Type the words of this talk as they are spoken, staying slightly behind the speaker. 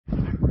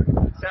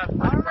Shout out to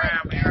Money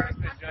Brown, man.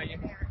 Smith Jr.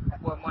 My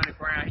boy Money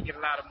Brown, he get a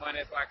lot of money,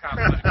 that's why I call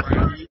him Money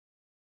Brown.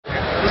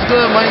 What's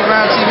good, Money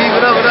Brown TV?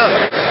 What up, what up?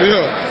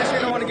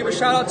 Yeah. I want to give a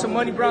shout out to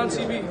Money Brown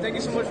TV. Thank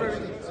you so much for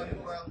everything.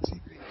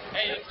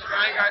 Hey, this is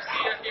Ryan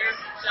Garcia here.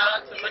 Shout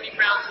out to Money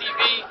Brown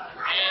TV.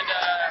 And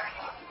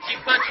keep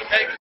punching,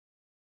 baby.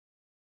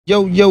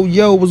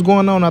 Yo, what's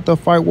going on out there,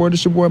 Fight World?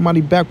 It's your boy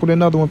Money back with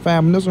another one,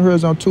 fam. And this one here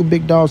is on two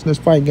big dogs in this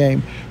fight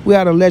game. We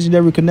had a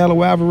legendary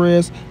Canelo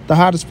Alvarez, the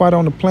hottest fighter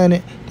on the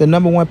planet, the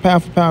 #1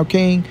 pound-for-pound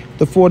king,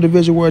 the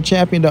 4-division world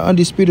champion, the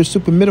undisputed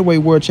super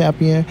middleweight world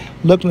champion,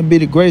 looking to be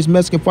the greatest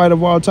Mexican fighter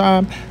of all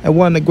time, and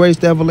one of the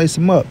greatest to ever lace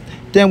him up.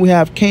 Then we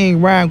have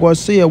King Ryan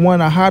Garcia,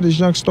 one of the hottest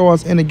young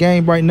stars in the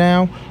game right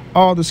now,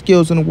 all the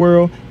skills in the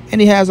world,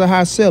 and he has a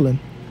high ceiling.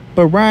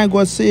 But Ryan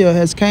Garcia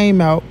has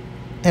came out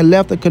and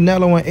left the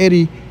Canelo and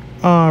Eddie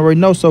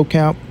Reynoso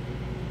camp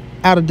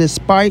out of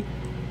despite,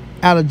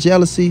 out of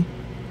jealousy,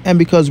 and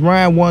because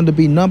Ryan wanted to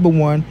be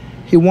 #1,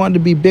 he wanted to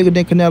be bigger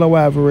than Canelo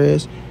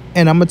Alvarez.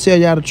 And I'm gonna tell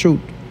y'all the truth,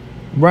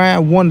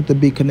 Ryan wanted to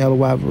be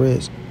Canelo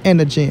Alvarez in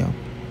the gym.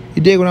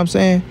 You dig what I'm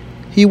saying?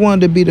 He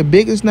wanted to be the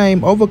biggest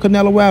name over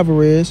Canelo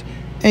Alvarez,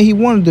 and he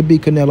wanted to be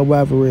Canelo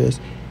Alvarez.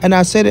 And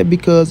I say that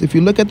because if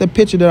you look at the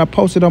picture that I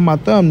posted on my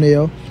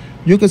thumbnail,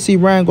 you can see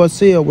Ryan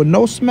Garcia with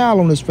no smile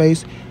on his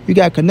face. You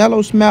got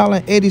Canelo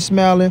smiling, Eddie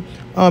smiling.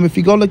 If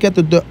you go look at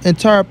the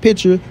entire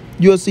picture,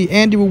 you'll see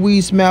Andy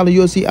Ruiz smiling.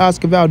 You'll see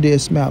Oscar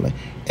Valdez smiling.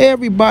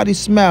 Everybody's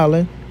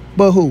smiling,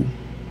 but who?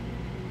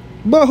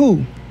 But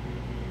who?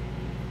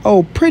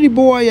 Oh, pretty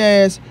boy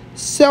ass,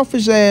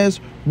 selfish ass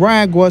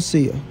Ryan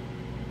Garcia.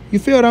 You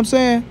feel what I'm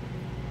saying?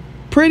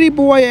 Pretty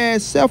boy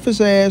ass,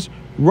 selfish ass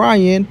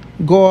Ryan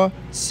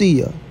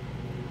Garcia.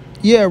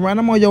 Yeah, Ryan,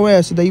 I'm on your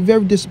ass today. You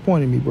very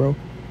disappointed me, bro.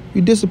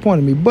 You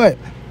disappointed me. But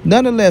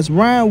nonetheless,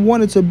 Ryan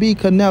wanted to be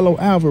Canelo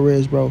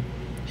Alvarez, bro.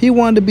 He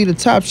wanted to be the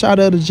top shot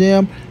of the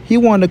gym. He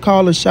wanted to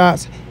call the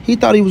shots. He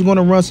thought he was going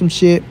to run some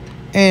shit.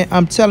 And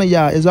I'm telling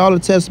y'all, it's all a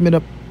testament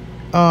of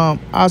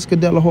Oscar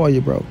De La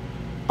Hoya, bro.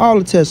 All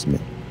a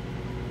testament.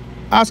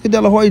 Oscar De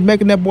La Hoya is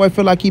making that boy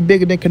feel like he's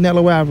bigger than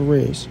Canelo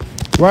Alvarez,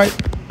 right?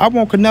 I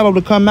want Canelo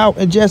to come out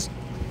and just,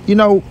 you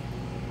know,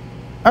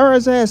 air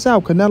his ass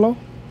out, Canelo.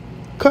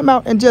 Come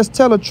out and just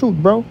tell the truth,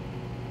 bro.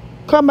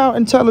 Come out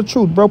and tell the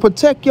truth, bro.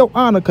 Protect your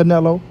honor,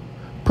 Canelo.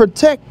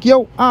 Protect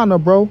your honor,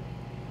 bro.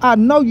 I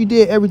know you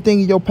did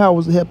everything in your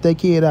powers to help that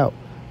kid out.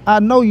 I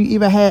know you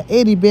even had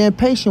Eddie being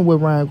patient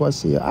with Ryan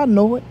Garcia. I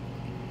know it.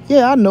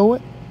 Yeah, I know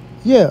it.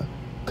 Yeah.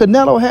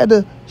 Canelo had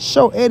to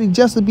show Eddie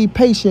just to be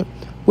patient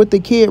with the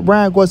kid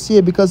Ryan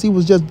Garcia because he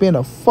was just being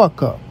a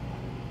fuck up.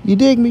 You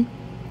dig me?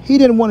 He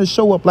didn't want to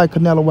show up like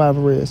Canelo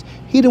Alvarez.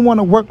 He didn't want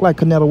to work like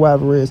Canelo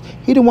Alvarez.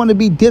 He didn't want to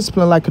be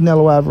disciplined like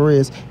Canelo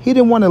Alvarez. He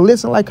didn't want to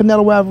listen like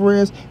Canelo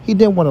Alvarez. He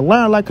didn't want to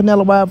learn like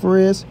Canelo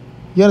Alvarez.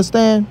 You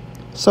understand?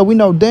 So we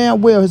know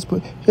damn well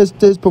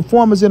his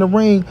performance in the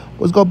ring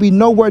was going to be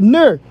nowhere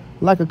near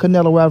like a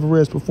Canelo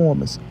Alvarez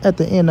performance at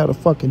the end of the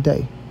fucking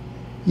day.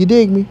 You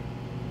dig me?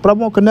 But I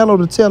want Canelo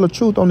to tell the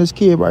truth on this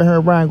kid right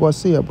here, Ryan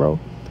Garcia, bro.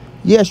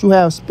 Yes, you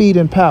have speed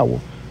and power.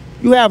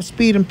 You have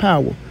speed and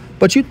power.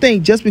 But you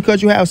think just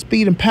because you have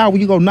speed and power,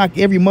 you gonna knock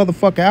every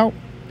motherfucker out?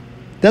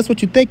 That's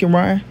what you're thinking,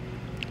 Ryan.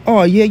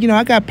 Oh, yeah, you know,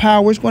 I got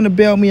power. It's going to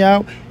bail me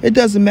out. It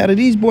doesn't matter.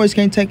 These boys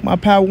can't take my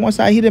power. Once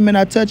I hit them and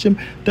I touch them,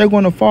 they're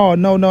going to fall.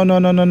 No.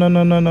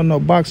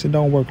 Boxing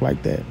don't work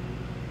like that.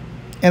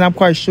 And I'm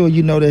quite sure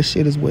you know that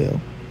shit as well.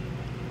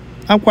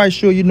 I'm quite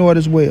sure you know it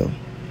as well.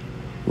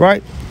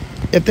 Right?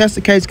 If that's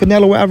the case,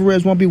 Canelo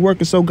Alvarez won't be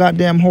working so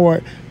goddamn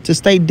hard to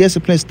stay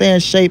disciplined, stay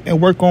in shape,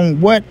 and work on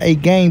what? A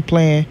game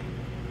plan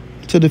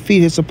to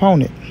defeat his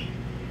opponent.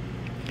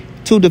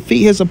 To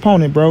defeat his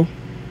opponent, bro.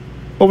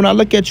 But when I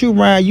look at you,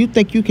 Ryan, you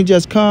think you can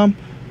just come,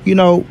 you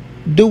know,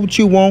 do what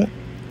you want,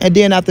 and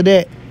then after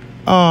that,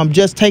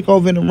 just take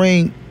over in the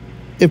ring.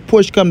 If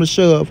push come to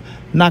shove,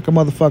 knock a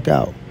motherfucker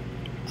out.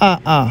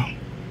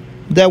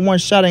 That one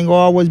shot ain't gonna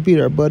always be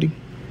there, buddy.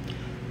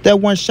 That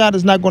one shot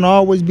is not gonna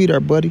always be there,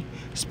 buddy.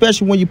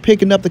 Especially when you're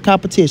picking up the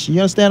competition. You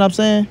understand what I'm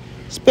saying?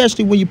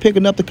 Especially when you're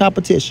picking up the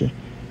competition.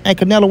 And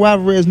Canelo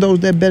Alvarez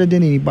knows that better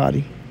than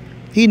anybody.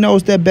 He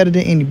knows that better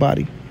than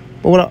anybody.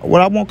 But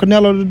what I want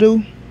Canelo to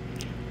do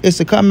is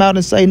to come out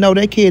and say, no,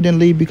 that kid didn't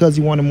leave because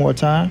he wanted more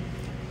time.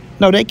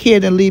 No, that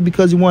kid didn't leave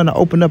because he wanted to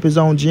open up his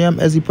own gym,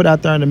 as he put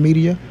out there in the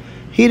media.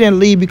 He didn't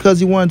leave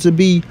because he wanted to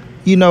be,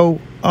 you know,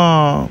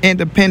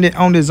 independent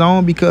on his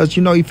own because,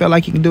 you know, he felt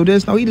like he can do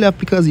this. No, he left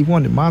because he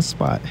wanted my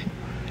spot.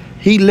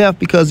 He left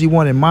because he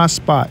wanted my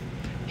spot.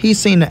 He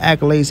seen the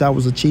accolades I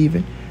was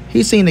achieving.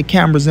 He seen the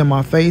cameras in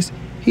my face.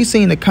 He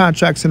seen the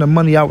contracts and the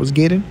money I was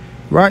getting,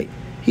 right?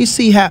 He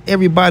see how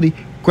everybody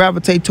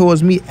gravitate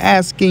towards me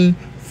asking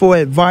for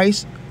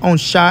advice on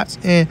shots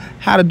and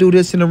how to do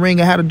this in the ring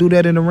and how to do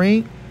that in the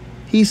ring.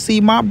 He see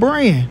my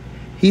brand.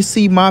 He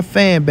see my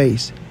fan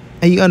base.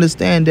 And he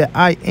understand that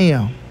I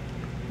am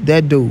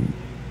that dude.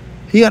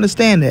 He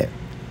understand that.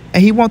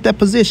 And he want that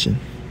position.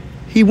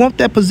 He want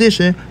that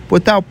position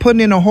without putting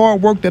in the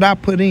hard work that I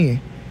put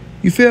in.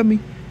 You feel me?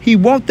 He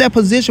want that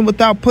position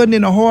without putting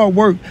in the hard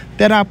work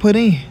that I put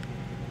in.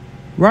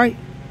 right?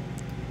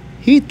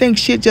 He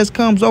thinks shit just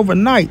comes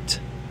overnight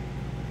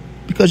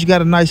because you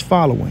got a nice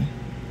following.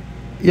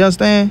 You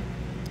understand?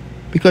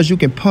 Because you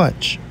can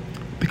punch,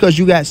 because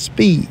you got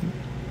speed,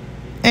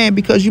 and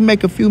because you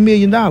make a few $1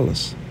 million.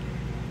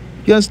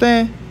 You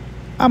understand?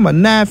 I'm a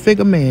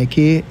 9-figure man,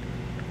 kid.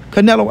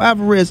 Canelo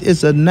Alvarez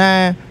is a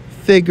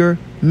 9-figure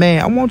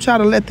man. I want y'all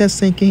to let that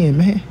sink in,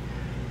 man.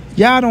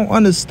 Y'all don't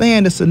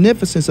understand the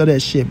significance of that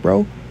shit,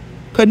 bro.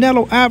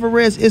 Canelo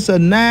Alvarez is a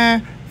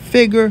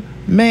 9-figure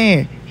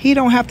man. He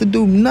don't have to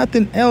do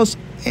nothing else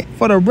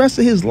for the rest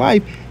of his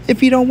life if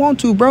he don't want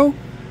to, bro.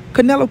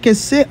 Canelo can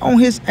sit on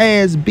his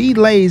ass, be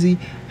lazy,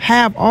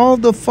 have all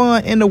the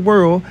fun in the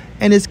world,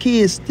 and his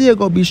kids still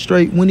gonna be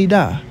straight when he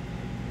die.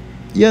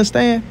 You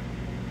understand?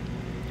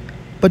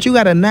 But you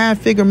got a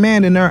 9-figure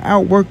man in there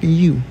outworking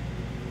you.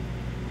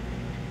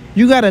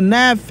 You got a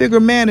 9-figure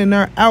man in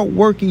there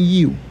outworking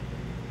you.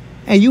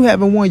 And you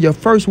haven't won your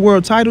first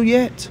world title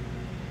yet?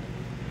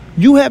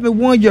 You haven't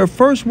won your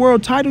first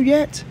world title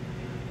yet?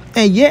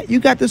 And yet you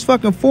got this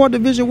fucking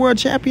 4-division world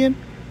champion,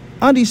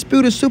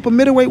 undisputed super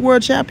middleweight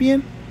world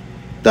champion,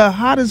 the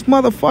hottest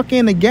motherfucker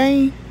in the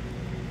game,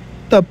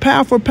 the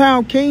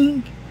pound-for-pound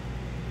king,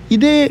 you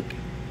dig?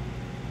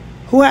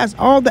 Who has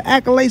all the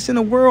accolades in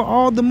the world,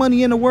 all the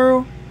money in the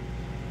world,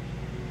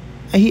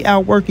 and he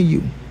outworking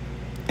you.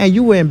 And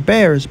you were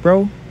embarrassed,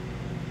 bro.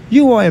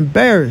 You are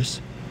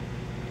embarrassed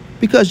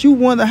because you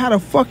wonder how the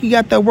fuck he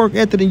got that work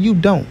ethic and you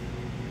don't.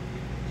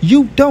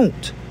 You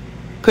don't.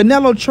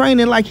 Canelo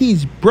training like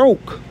he's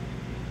broke.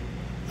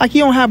 Like he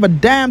don't have a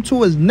dime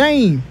to his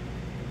name.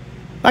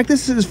 Like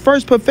this is his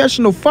first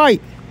professional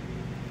fight.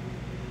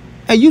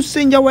 And you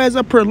send your ass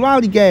up here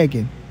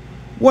lollygagging.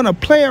 Want to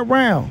play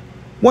around.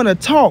 Want to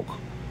talk.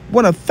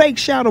 Want to fake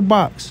shadow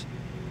box.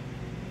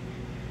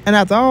 And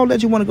after all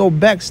that, you want to go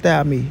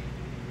backstab me.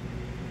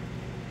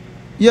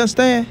 You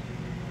understand?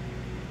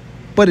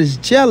 But it's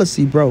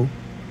jealousy, bro.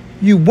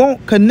 You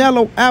want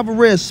Canelo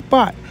Alvarez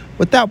spot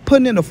without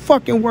putting in the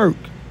fucking work.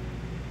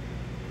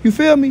 You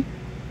feel me?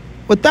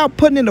 Without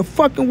putting in the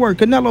fucking work.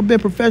 Canelo been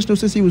professional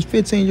since he was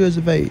 15 years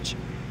of age.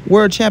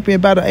 World champion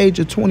by the age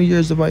of 20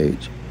 years of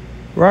age.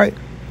 Right?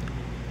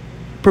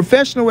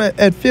 Professional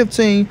at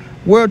 15,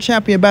 world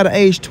champion by the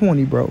age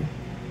 20, bro.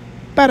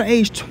 By the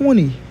age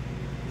 20.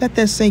 Let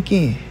that sink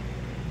in.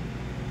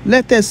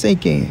 Let that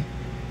sink in.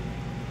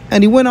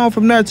 And he went on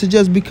from there to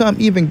just become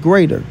even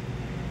greater.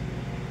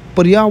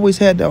 But he always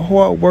had the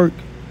hard work.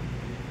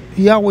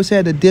 He always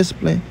had the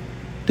discipline,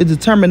 the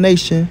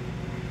determination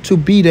to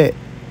be that.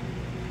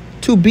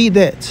 To be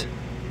that.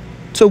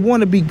 To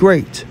want to be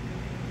great.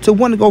 To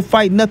want to go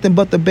fight nothing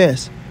but the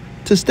best.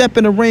 To step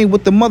in the ring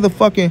with the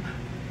motherfucking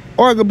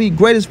arguably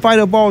greatest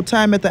fighter of all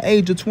time at the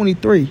age of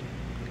 23.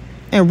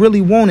 And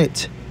really want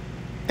it.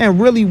 And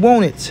really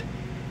want it.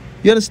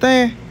 You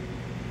understand?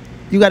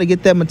 You got to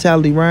get that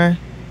mentality, Ryan.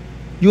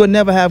 You will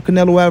never have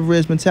Canelo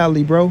Alvarez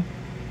mentality, bro.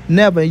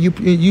 Never.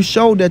 You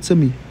showed that to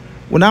me.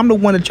 When I'm the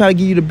one to try to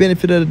give you the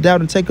benefit of the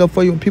doubt and take up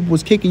for you when people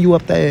was kicking you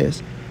up the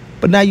ass.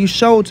 But now you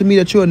showed to me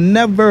that you'll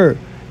never,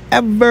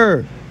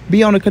 ever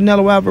be on the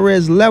Canelo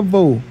Alvarez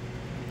level.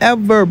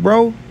 Ever,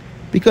 bro.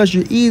 Because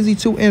you're easy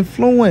to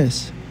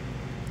influence.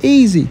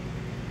 Easy.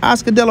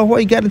 Oscar De La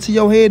Hoya got into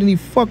your head and he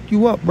fucked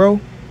you up, bro.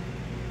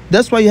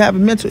 That's why you're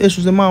having mental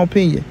issues, in my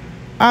opinion.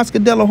 Oscar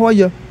De La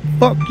Hoya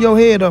fucked your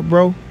head up,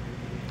 bro.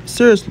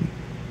 Seriously.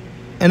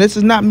 And this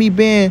is not me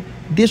being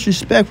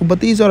disrespectful,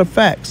 but these are the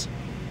facts.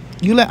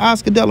 You let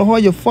Oscar De La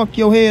Hoya fuck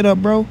your head up,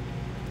 bro.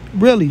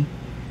 Really.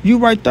 You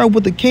right there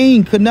with the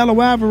king,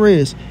 Canelo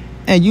Alvarez.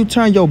 And you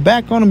turn your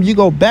back on him, you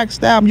go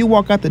backstab him, you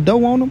walk out the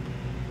door on him.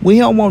 We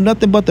don't want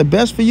nothing but the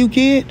best for you,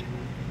 kid.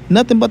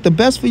 Nothing but the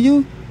best for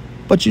you.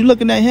 But you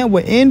looking at him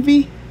with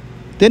envy.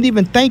 Didn't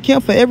even thank him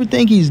for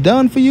everything he's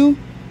done for you.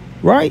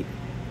 Right?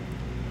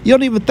 You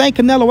don't even thank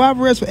Canelo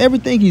Alvarez for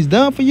everything he's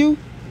done for you.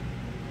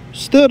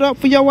 Stood up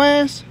for your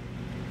ass.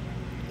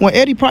 When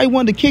Eddie probably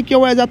wanted to kick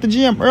your ass out the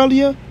gym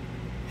earlier,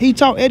 he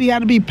taught Eddie how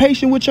to be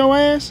patient with your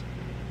ass.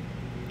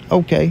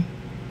 Okay.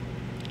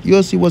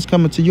 You'll see what's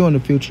coming to you in the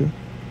future.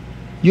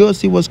 You'll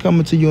see what's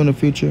coming to you in the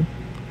future.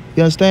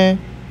 You understand?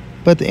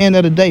 But at the end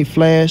of the day,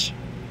 Flash,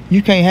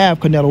 you can't have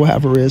Canelo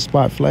Alvarez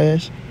spot,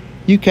 Flash.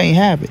 You can't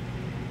have it.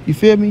 You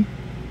feel me?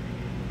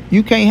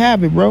 You can't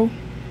have it, bro.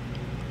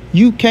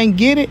 You can't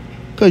get it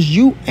because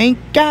you ain't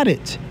got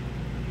it.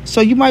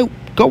 So you might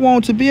go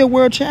on to be a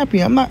world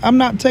champion. I'm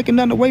not taking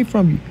nothing away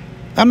from you.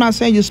 I'm not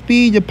saying your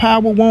speed, your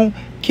power won't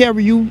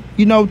carry you,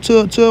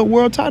 to a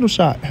world title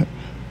shot.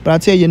 But I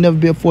tell you, you'll never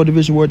be a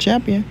 4-division world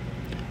champion.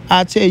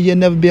 I tell you, you'll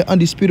never be an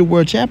undisputed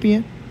world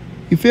champion.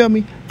 You feel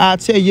me? I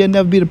tell you, you'll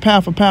never be the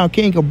pound-for-pound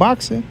king of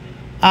boxing.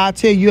 I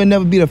tell you, you'll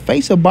never be the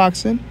face of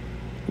boxing,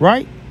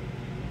 right?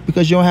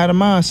 Because you don't have the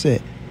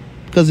mindset.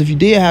 Because if you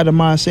did have the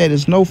mindset,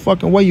 there's no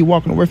fucking way you're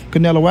walking away from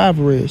Canelo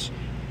Alvarez.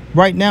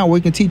 Right now,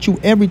 we can teach you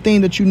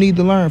everything that you need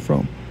to learn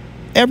from.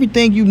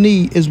 Everything you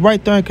need is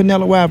right there in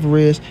Canelo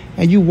Alvarez,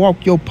 and you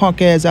walk your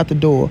punk ass out the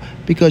door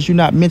because you're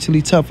not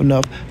mentally tough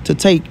enough to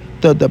take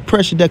the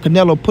pressure that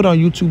Canelo put on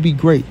you to be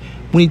great.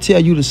 When he tell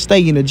you to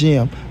stay in the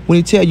gym. When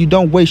he tell you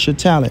don't waste your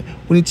talent.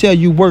 When he tell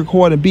you work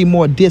hard and be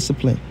more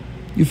disciplined.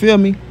 You feel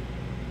me?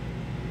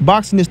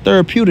 Boxing is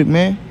therapeutic,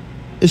 man.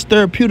 It's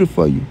therapeutic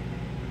for you.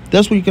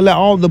 That's where you can let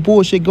all the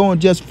bullshit go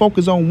and just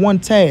focus on one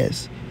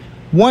task.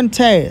 One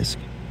task.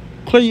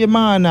 Clear your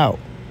mind out.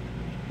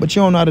 But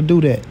you don't know how to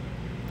do that.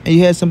 And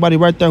you had somebody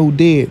right there who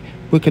did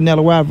with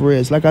Canelo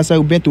Alvarez. Like I said,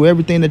 who been through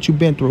everything that you've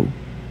been through.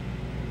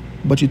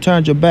 But you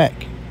turned your back.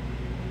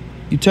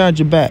 You turned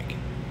your back.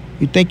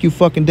 You think you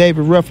fucking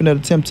David Ruffin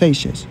of the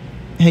Temptations.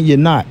 And you're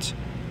not.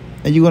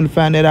 And you're going to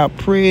find that out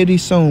pretty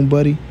soon,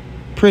 buddy.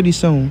 Pretty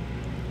soon.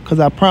 Because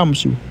I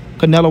promise you,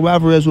 Canelo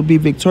Alvarez will be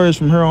victorious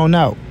from here on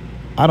out.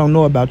 I don't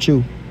know about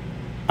you.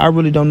 I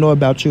really don't know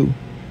about you.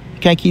 You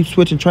can't keep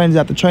switching trainers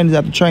after trainers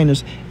after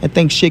trainers and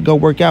think shit go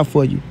work out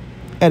for you.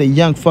 At a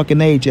young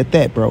fucking age at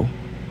that, bro.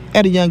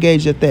 At a young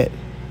age at that.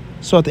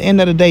 So at the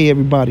end of the day,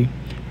 everybody,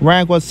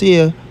 Ryan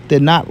Garcia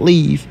did not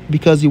leave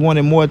because he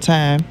wanted more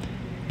time,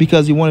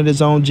 because he wanted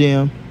his own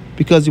gym,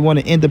 because he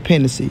wanted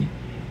independency.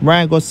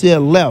 Ryan Garcia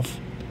left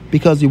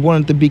because he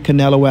wanted to be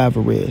Canelo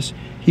Alvarez.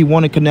 He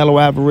wanted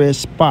Canelo Alvarez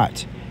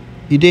spot.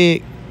 You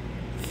dig?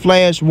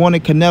 Flash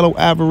wanted Canelo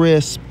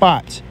Alvarez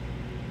spot,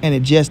 and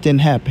it just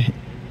didn't happen.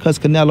 Because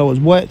Canelo is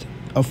what?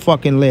 A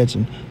fucking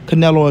legend.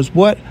 Canelo is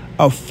what?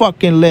 A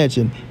fucking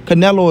legend.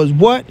 Canelo is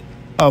what?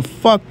 A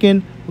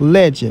fucking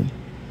legend.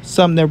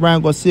 Something that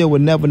Ryan Garcia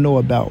would never know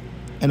about.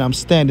 And I'm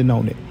standing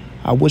on it.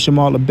 I wish him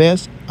all the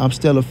best. I'm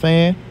still a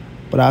fan,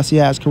 but I'll see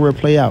how his career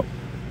play out.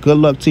 Good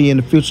luck to you in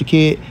the future,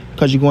 kid,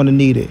 because you're going to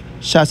need it.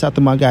 Shouts out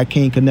to my guy,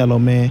 King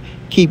Canelo, man.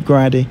 Keep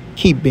grinding.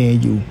 Keep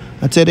being you.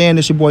 Until then,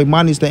 it's your boy,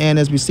 Money's the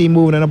NSBC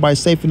moving. And everybody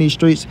safe in these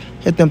streets.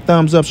 Hit them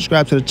thumbs up.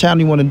 Subscribe to the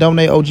channel. You want to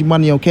donate OG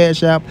Money on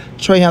Cash App.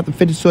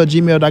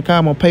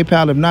 TreyHampton52@gmail.com on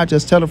PayPal. If not,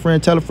 just tell a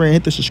friend.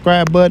 Hit the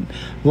subscribe button.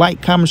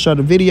 Like, comment, share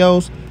the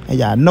videos. And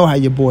y'all know how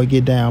your boy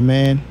get down,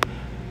 man.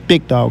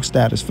 Big dog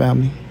status,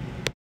 family.